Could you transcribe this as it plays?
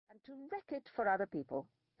to wreck it for other people,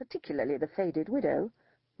 particularly the faded widow,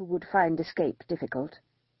 who would find escape difficult.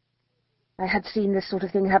 I had seen this sort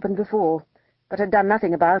of thing happen before, but had done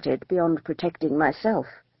nothing about it beyond protecting myself.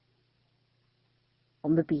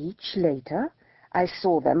 On the beach later, I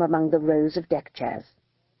saw them among the rows of deck chairs.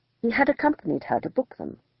 He had accompanied her to book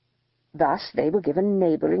them. Thus they were given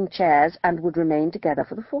neighbouring chairs and would remain together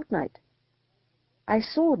for the fortnight. I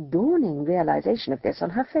saw dawning realization of this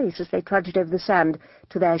on her face as they trudged over the sand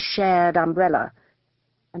to their shared umbrella,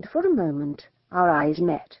 and for a moment our eyes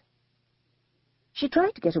met. She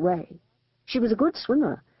tried to get away. She was a good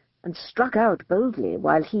swimmer, and struck out boldly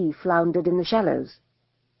while he floundered in the shallows.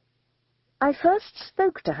 I first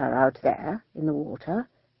spoke to her out there in the water,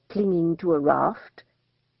 clinging to a raft,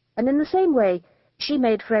 and in the same way she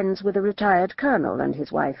made friends with a retired colonel and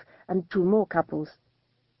his wife, and 2 more couples.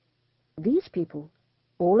 These people,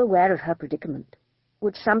 all aware of her predicament,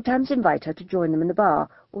 would sometimes invite her to join them in the bar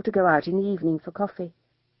or to go out in the evening for coffee.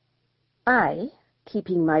 I,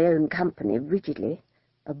 keeping my own company rigidly,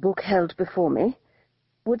 a book held before me,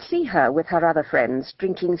 would see her with her other friends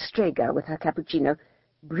drinking strega with her cappuccino,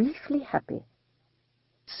 briefly happy.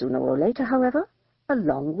 Sooner or later, however,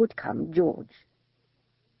 along would come George.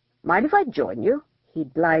 "Mind if I join you?"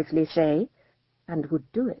 he'd blithely say, and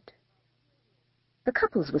would do it. The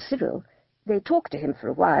couples were civil. They talked to him for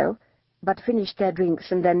a while, but finished their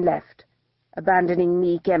drinks and then left, abandoning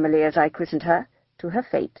meek Emily, as I christened her, to her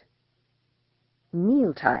fate.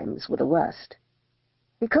 Meal-times were the worst.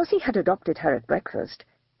 Because he had adopted her at breakfast,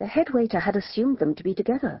 the head waiter had assumed them to be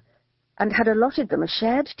together, and had allotted them a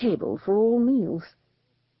shared table for all meals.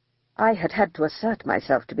 I had had to assert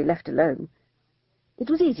myself to be left alone. It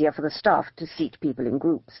was easier for the staff to seat people in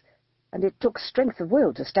groups, and it took strength of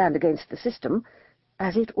will to stand against the system,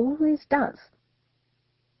 as it always does.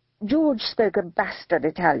 George spoke a bastard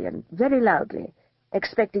Italian very loudly,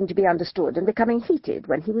 expecting to be understood and becoming heated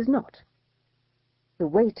when he was not. The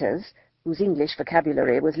waiters, whose English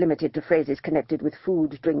vocabulary was limited to phrases connected with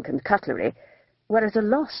food, drink, and cutlery, were at a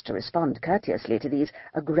loss to respond courteously to these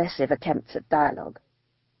aggressive attempts at dialogue.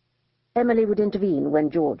 Emily would intervene when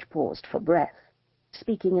George paused for breath,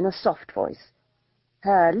 speaking in a soft voice.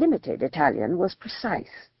 Her limited Italian was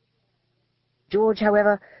precise. George,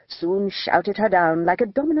 however, soon shouted her down like a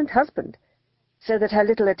dominant husband, so that her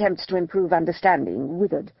little attempts to improve understanding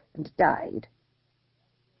withered and died.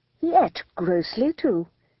 He ate grossly, too,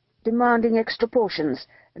 demanding extra portions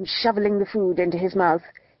and shoveling the food into his mouth,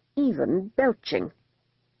 even belching.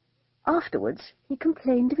 Afterwards he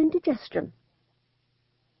complained of indigestion.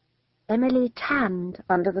 Emily tanned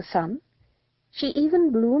under the sun. She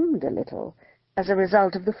even bloomed a little, as a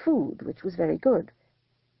result of the food, which was very good.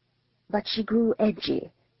 But she grew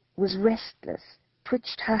edgy, was restless,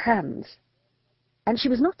 twitched her hands. And she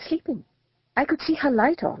was not sleeping. I could see her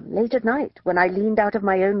light on late at night when I leaned out of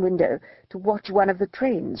my own window to watch one of the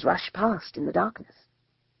trains rush past in the darkness.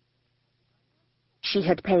 She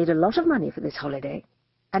had paid a lot of money for this holiday,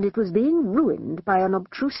 and it was being ruined by an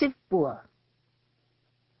obtrusive boor.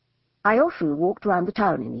 I often walked round the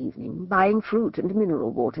town in the evening, buying fruit and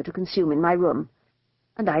mineral water to consume in my room,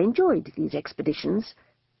 and I enjoyed these expeditions.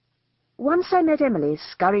 Once I met Emily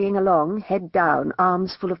scurrying along, head down,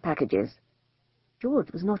 arms full of packages.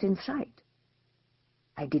 George was not in sight.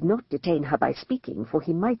 I did not detain her by speaking, for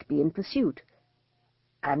he might be in pursuit.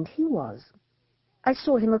 And he was. I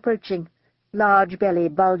saw him approaching, large belly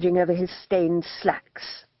bulging over his stained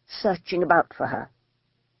slacks, searching about for her.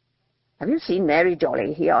 "Have you seen Mary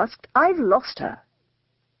Jolly?" he asked. "I've lost her."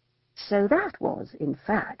 So that was, in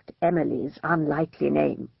fact, Emily's unlikely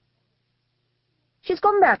name. "She's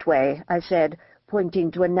gone that way," I said,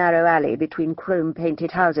 pointing to a narrow alley between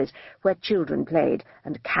chrome-painted houses where children played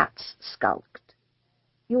and cats skulked.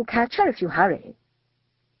 "You'll catch her if you hurry."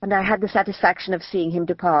 And I had the satisfaction of seeing him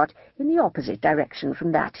depart in the opposite direction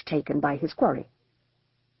from that taken by his quarry.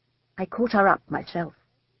 I caught her up myself.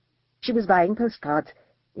 She was buying postcards,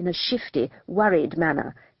 in a shifty, worried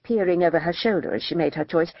manner, peering over her shoulder as she made her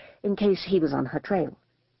choice, in case he was on her trail.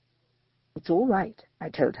 "It's all right," I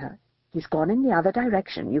told her. "He's gone in the other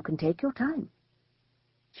direction. You can take your time."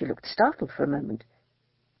 She looked startled for a moment.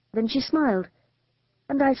 Then she smiled,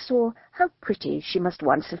 and I saw how pretty she must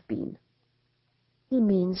once have been. "He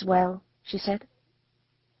means well," she said.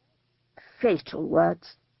 Fatal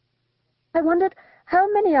words. I wondered how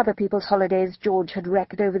many other people's holidays George had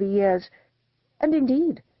wrecked over the years, and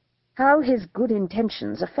indeed, how his good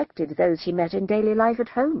intentions affected those he met in daily life at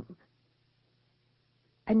home.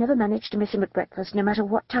 "I never manage to miss him at breakfast, no matter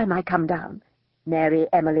what time I come down,"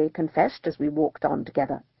 Emily confessed as we walked on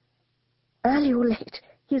together. "Early or late,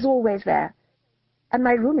 he's always there. and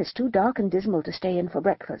my room is too dark and dismal to stay in for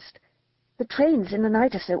breakfast. The trains in the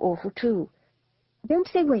night are so awful, too.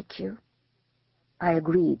 Don't they wake you?" I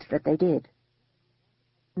agreed that they did.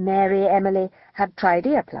 Mary Emily had tried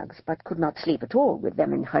earplugs, but could not sleep at all with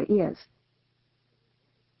them in her ears.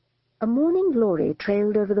 A morning glory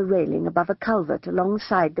trailed over the railing above a culvert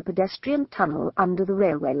alongside the pedestrian tunnel under the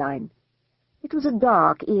railway line. It was a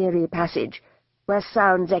dark, eerie passage, where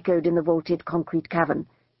sounds echoed in the vaulted concrete cavern,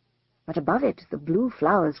 but above it the blue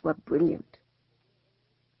flowers were brilliant.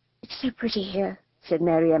 "It's so pretty here," said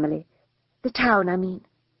Mary Emily. "The town, I mean,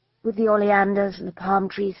 with the oleanders and the palm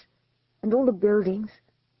trees, and all the buildings.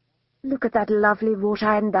 Look at that lovely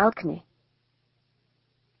wrought-iron balcony."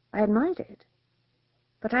 I admired it,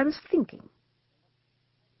 but I was thinking.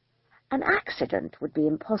 An accident would be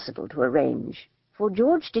impossible to arrange, for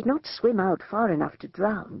George did not swim out far enough to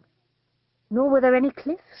drown, nor were there any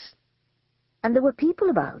cliffs, and there were people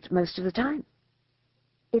about most of the time.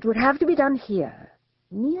 It would have to be done here,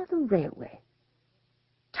 near the railway.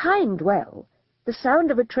 Timed well, the sound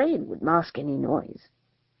of a train would mask any noise.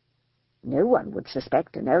 No one would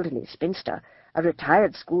suspect an elderly spinster, a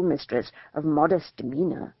retired schoolmistress of modest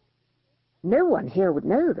demeanour. No one here would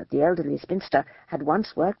know that the elderly spinster had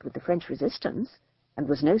once worked with the French resistance, and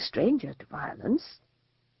was no stranger to violence.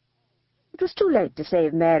 It was too late to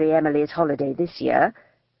save Mary Emily's holiday this year,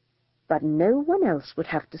 but no one else would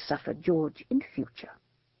have to suffer George in future.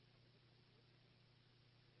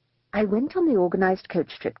 I went on the organised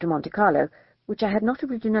coach trip to Monte Carlo, which I had not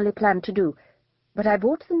originally planned to do, but I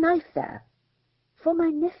bought the knife there. "For my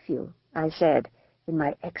nephew," I said, in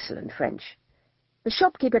my excellent French. The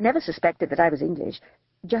shopkeeper never suspected that I was English,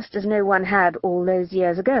 just as no one had all those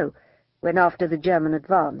years ago, when after the German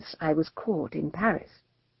advance I was caught in Paris.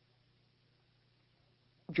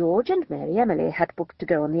 George and Mary Emily had booked to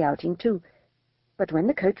go on the outing too, but when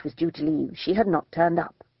the coach was due to leave, she had not turned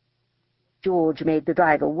up. George made the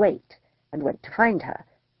driver wait and went to find her,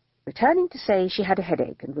 returning to say she had a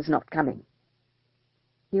headache and was not coming.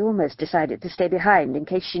 He almost decided to stay behind in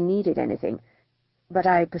case she needed anything, but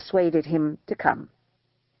I persuaded him to come.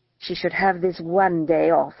 She should have this one day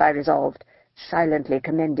off, I resolved, silently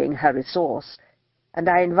commending her resource, and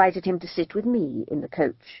I invited him to sit with me in the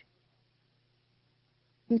coach.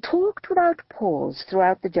 He talked without pause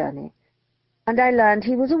throughout the journey, and I learned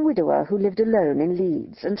he was a widower who lived alone in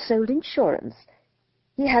Leeds and sold insurance.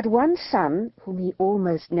 He had one son whom he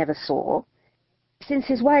almost never saw. Since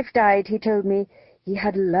his wife died, he told me, he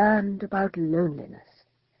had learned about loneliness,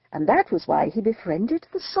 and that was why he befriended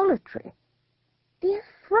the solitary. The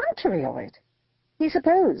effrontery of it! He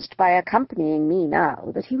supposed, by accompanying me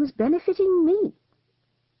now, that he was benefiting me.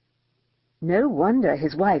 No wonder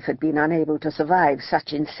his wife had been unable to survive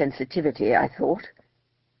such insensitivity, I thought.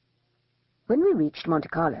 When we reached Monte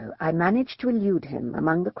Carlo, I managed to elude him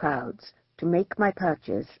among the crowds to make my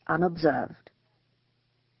purchase unobserved.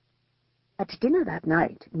 At dinner that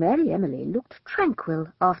night, Mary Emily looked tranquil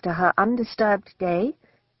after her undisturbed day.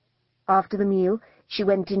 After the meal, she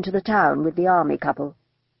went into the town with the army couple,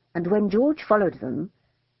 and when George followed them,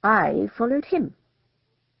 I followed him.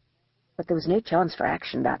 But there was no chance for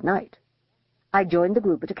action that night. I joined the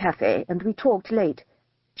group at a cafe, and we talked late,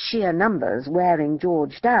 sheer numbers wearing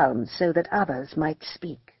George down so that others might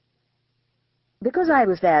speak. Because I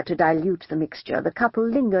was there to dilute the mixture, the couple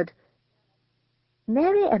lingered.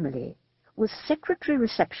 Mary Emily was secretary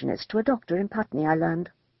receptionist to a doctor in Putney, I learned.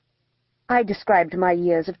 I described my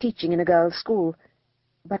years of teaching in a girls' school,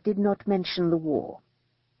 but did not mention the war.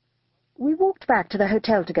 We walked back to the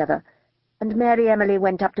hotel together, and Mary Emily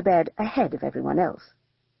went up to bed ahead of everyone else.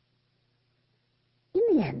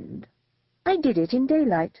 In the end, I did it in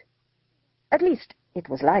daylight. At least, it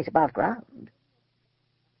was light above ground.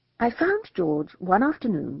 I found George one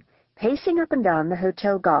afternoon pacing up and down the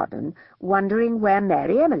hotel garden, wondering where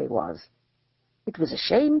Mary Emily was. It was a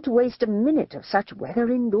shame to waste a minute of such weather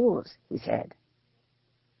indoors, he said.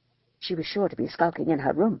 She was sure to be skulking in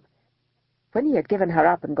her room. When he had given her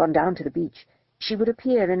up and gone down to the beach, she would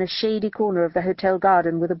appear in a shady corner of the hotel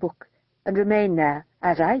garden with a book, and remain there,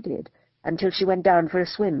 as I did, until she went down for a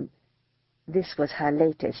swim. This was her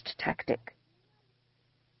latest tactic.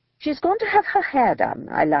 "She's gone to have her hair done,"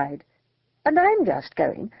 I lied. "And I'm just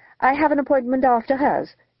going. I have an appointment after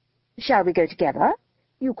hers. Shall we go together?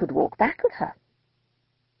 You could walk back with her."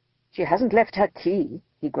 "She hasn't left her key,"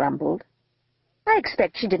 he grumbled. "I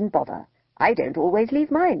expect she didn't bother. I don't always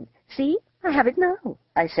leave mine. See, I have it now,"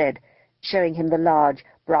 I said, showing him the large,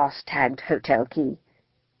 brass-tagged hotel key.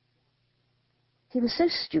 He was so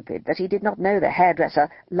stupid that he did not know the hairdresser,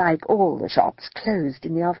 like all the shops, closed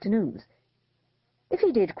in the afternoons. If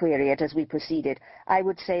he did query it as we proceeded, I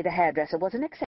would say the hairdresser was an exception.